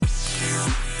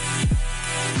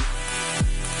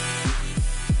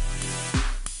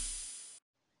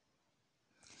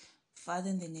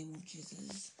Father, in the name of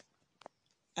Jesus,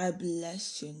 I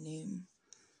bless your name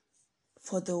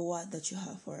for the word that you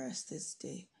have for us this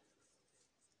day.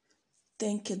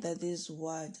 Thank you that this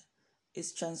word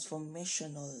is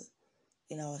transformational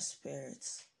in our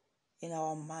spirits, in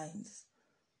our minds,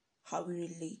 how we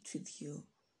relate with you,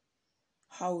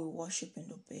 how we worship and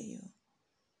obey you.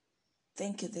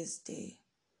 Thank you this day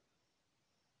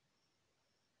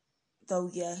that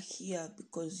we are here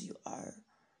because you are.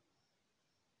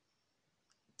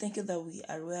 Thank you that we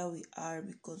are where we are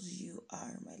because you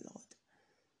are, my Lord.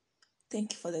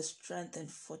 Thank you for the strength and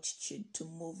fortitude to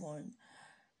move on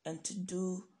and to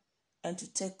do and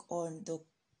to take on the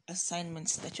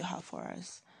assignments that you have for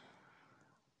us.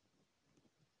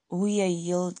 We are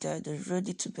yielded,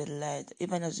 ready to be led,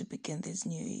 even as we begin this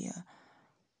new year.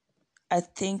 I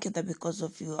thank you that because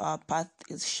of you, our path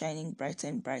is shining brighter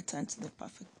and brighter into the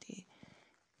perfect day.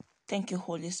 Thank you,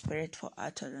 Holy Spirit, for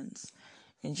utterance.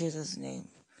 In Jesus' name,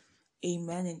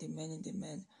 amen and amen and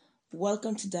amen.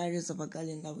 Welcome to Diaries of a Girl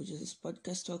in Love with Jesus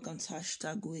podcast. Welcome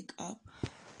to #Wake Up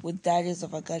with Diaries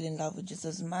of a Girl in Love with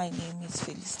Jesus. My name is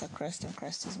Felista Christ, and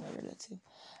Christ is my relative.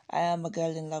 I am a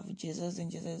girl in love with Jesus, and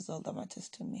Jesus is all that matters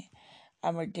to me.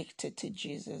 I'm addicted to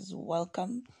Jesus.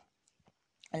 Welcome,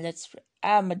 and let's pray.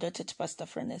 I am a daughter to Pastor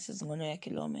Francis Ngonoya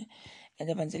Kilome and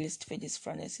Evangelist Fedis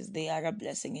Francis. They are a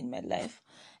blessing in my life,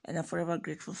 and I'm forever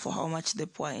grateful for how much they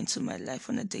pour into my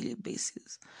life on a daily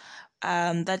basis.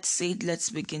 That said, let's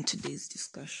begin today's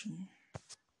discussion.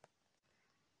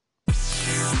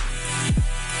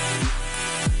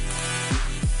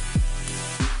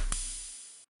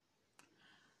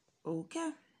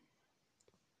 Okay.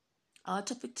 Our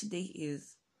topic today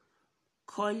is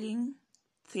calling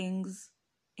things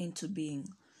into being.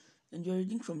 And we're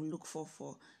reading from Luke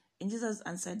 4:4. And Jesus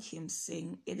answered him,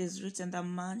 saying, "It is written that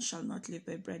man shall not live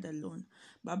by bread alone,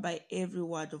 but by every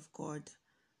word of God."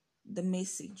 The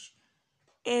message.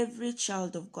 Every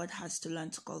child of God has to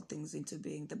learn to call things into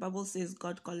being. The Bible says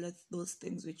God calleth those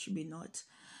things which be not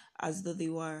as though they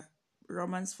were.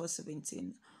 Romans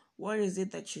 4:17. What is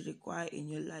it that you require in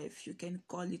your life? You can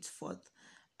call it forth.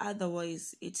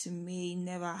 Otherwise, it may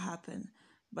never happen.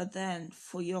 But then,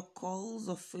 for your calls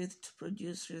of faith to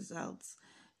produce results,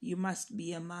 you must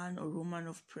be a man or woman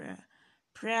of prayer.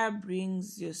 Prayer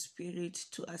brings your spirit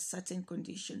to a certain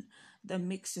condition that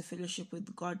makes your fellowship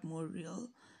with God more real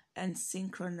and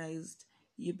synchronized.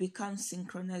 You become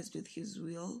synchronized with His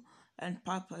will and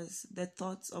purpose. The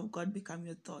thoughts of God become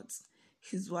your thoughts.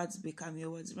 His words become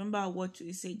your words. Remember what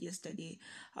we said yesterday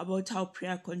about how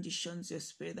prayer conditions your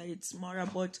spirit, that it's more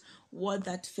about what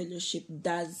that fellowship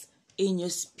does in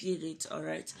your spirit. All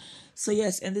right. So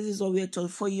yes, and this is what we are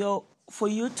told. For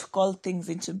you to call things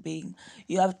into being,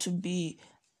 you have to be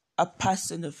a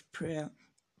person of prayer.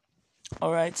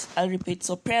 All right, I'll repeat.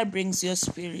 So prayer brings your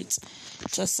spirit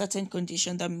to a certain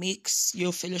condition that makes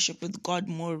your fellowship with God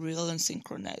more real and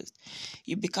synchronized.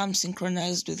 You become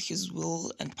synchronized with His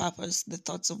will and purpose. The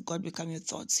thoughts of God become your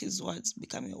thoughts. His words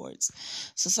become your words.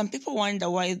 So some people wonder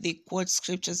why they quote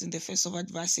scriptures in the face of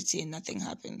adversity and nothing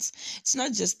happens. It's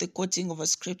not just the quoting of a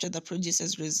scripture that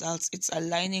produces results. It's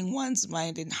aligning one's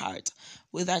mind and heart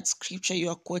with that scripture you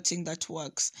are quoting that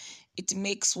works. It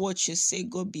makes what you say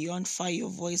go beyond far your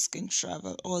voice can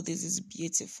travel. All this is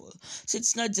beautiful. So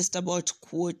it's not just about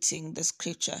quoting the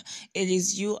scripture. It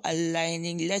is you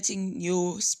aligning, letting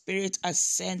your spirit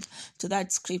ascend to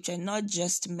that scripture, not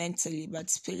just mentally, but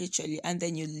spiritually, and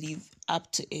then you live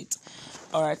up to it.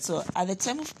 All right, so at the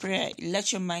time of prayer,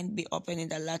 let your mind be open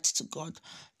and alert to God,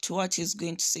 to what He's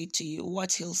going to say to you.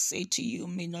 What He'll say to you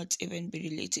may not even be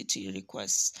related to your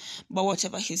requests, but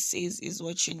whatever He says is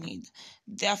what you need.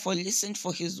 Therefore, listen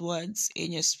for His words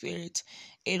in your spirit.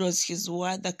 It was His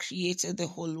word that created the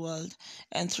whole world,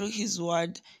 and through His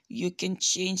word, you can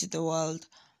change the world.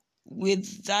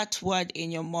 With that word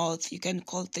in your mouth, you can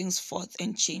call things forth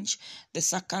and change the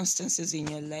circumstances in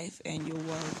your life and your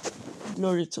world.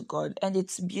 Glory to God. And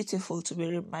it's beautiful to be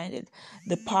reminded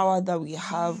the power that we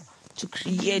have to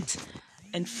create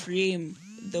and frame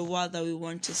the world that we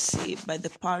want to see by the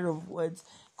power of words.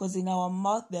 Because in our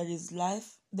mouth there is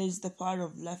life, there is the power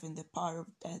of life and the power of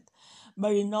death.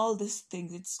 But in all these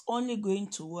things, it's only going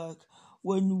to work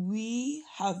when we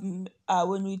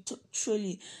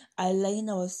truly align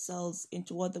ourselves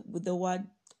into with the word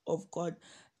of God,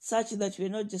 such that we're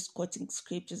not just quoting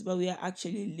scriptures, but we are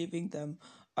actually living them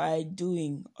or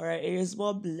doing. Or it is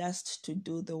more blessed to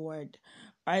do the word,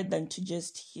 right, than to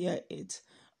just hear it,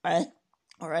 right?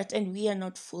 All right, and we are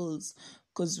not fools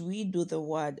because we do the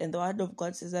word, and the word of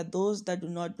God says that those that do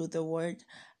not do the word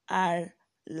are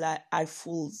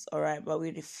fools. All right, but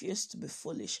we refuse to be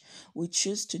foolish. We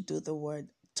choose to do the word,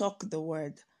 talk the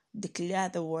word, declare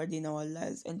the word in our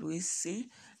lives, and we see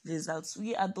results.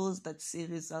 We are those that see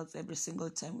results every single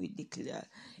time we declare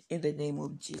in the name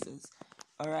of Jesus.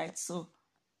 All right, so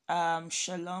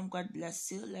shalom, God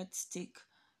bless you. Let's take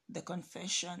the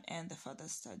confession and the further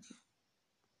study.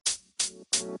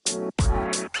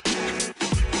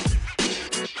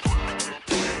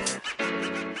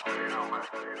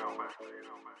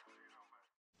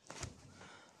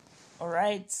 All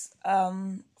right,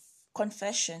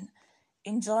 confession.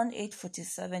 In John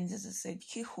 8:47, Jesus said,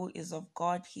 "He who is of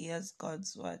God hears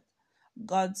God's word."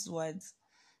 God's words.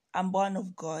 I'm born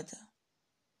of God.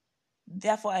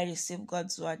 Therefore, I receive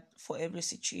God's word for every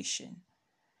situation.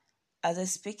 As I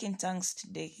speak in tongues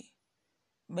today,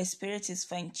 my spirit is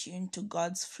fine-tuned to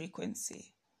God's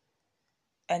frequency,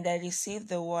 and I receive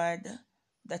the word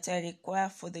that I require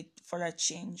for a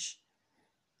change.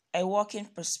 I walk in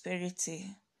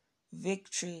prosperity,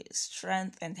 victory,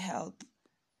 strength, and health.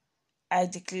 I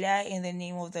declare in the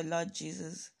name of the Lord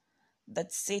Jesus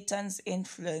that Satan's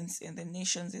influence in the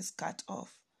nations is cut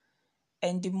off,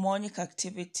 and demonic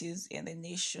activities in the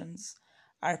nations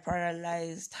are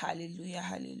paralyzed. Hallelujah,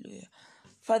 hallelujah.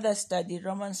 Further study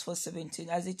Romans 4:17,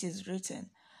 as it is written,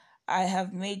 "I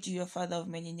have made you a father of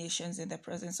many nations in the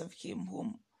presence of him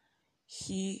whom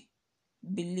he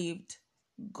believed,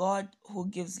 God who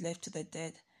gives life to the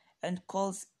dead and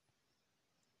calls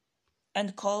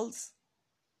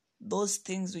those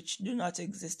things which do not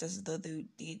exist as though they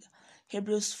did."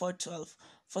 Hebrews 4:12,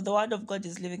 "For the word of God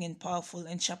is living and powerful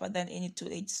and sharper than any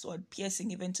two-edged sword, piercing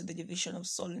even to the division of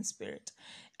soul and spirit,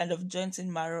 and of joints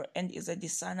and marrow, and is a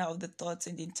discerner of the thoughts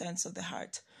and intents of the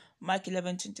heart." Mark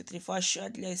 11:23, "For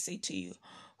assuredly I say to you,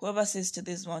 whoever says to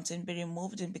this mountain, be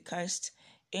removed and be cast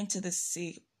into the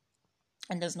sea,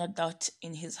 and does not doubt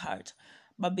in his heart,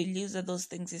 but believes that those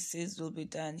things he says will be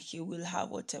done, he will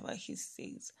have whatever he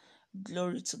says."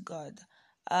 Glory to God.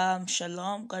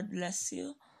 Shalom. God bless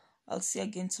you. I'll see you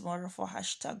again tomorrow for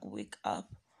 #Wake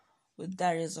Up with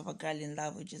Diaries of a Girl in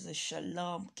Love with Jesus.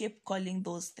 Shalom. Keep calling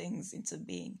those things into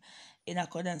being in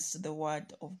accordance to the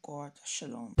word of God.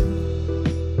 Shalom.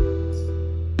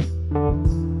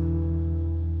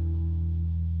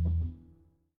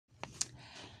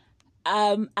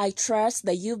 I trust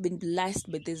that you've been blessed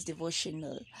with this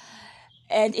devotional.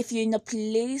 And if you're in a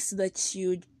place that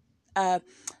you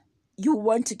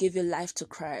want to give your life to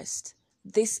Christ,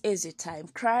 this is your time.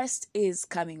 Christ is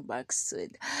coming back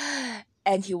soon,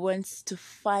 and he wants to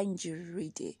find you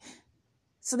ready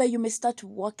so that you may start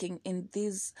walking in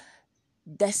this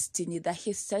destiny that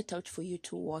he set out for you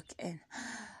to walk in.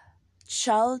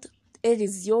 Child, it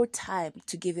is your time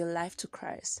to give your life to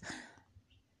Christ.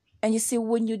 And you see,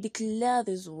 when you declare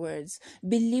these words,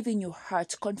 believe in your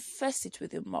heart, confess it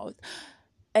with your mouth,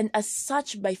 and as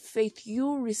such, by faith,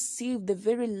 you receive the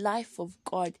very life of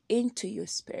God into your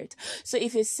spirit. So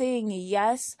if you're saying,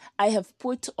 yes, I have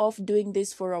put off doing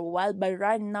this for a while, but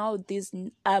right now, this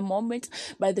moment,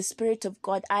 by the Spirit of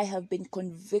God, I have been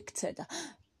convicted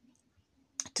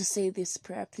to say this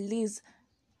prayer. Please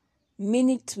mean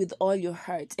it with all your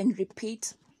heart and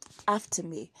repeat after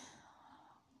me.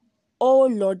 Oh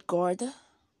Lord God,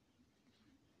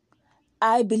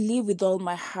 I believe with all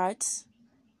my heart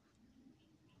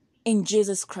in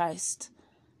Jesus Christ,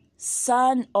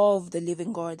 Son of the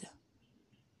living God.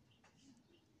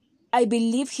 I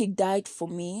believe he died for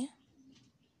me,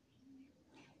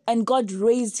 and God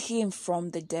raised him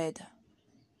from the dead.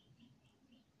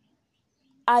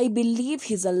 I believe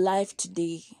he's alive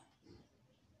today.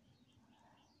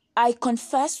 I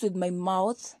confess with my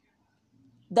mouth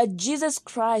that Jesus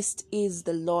Christ is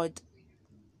the Lord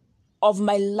of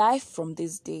my life from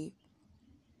this day.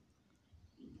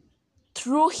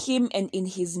 Through him and in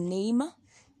his name,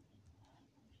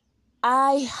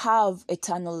 I have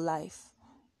eternal life.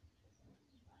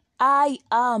 I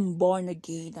am born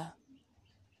again.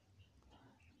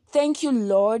 Thank you,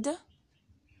 Lord,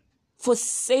 for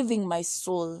saving my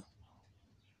soul.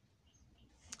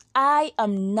 I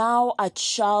am now a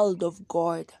child of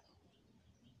God.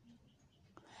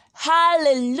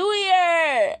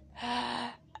 Hallelujah!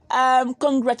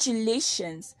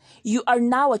 Congratulations. You are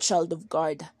now a child of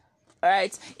God. All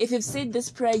right. If you've said this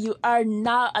prayer, you are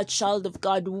now a child of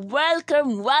God.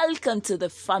 Welcome to the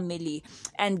family.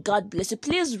 And God bless you.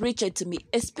 Please reach out to me,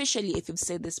 especially if you've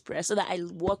said this prayer, so that I'll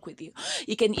work with you.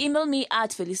 You can email me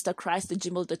at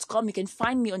felistachrist@gmail.com. You can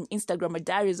find me on Instagram at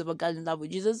Diaries of a Girl in Love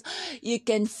with Jesus. You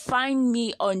can find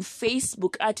me on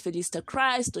Facebook at Felista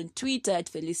Christ, on Twitter at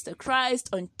Felista Christ,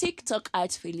 on TikTok at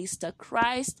Felista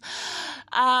Christ.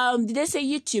 Did I say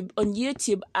YouTube? On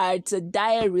YouTube at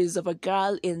Diaries of a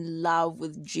Girl in Love love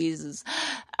with Jesus.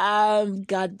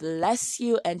 God bless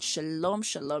you, and shalom,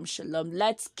 shalom, shalom.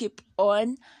 Let's keep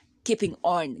on keeping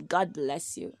on. God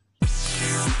bless you.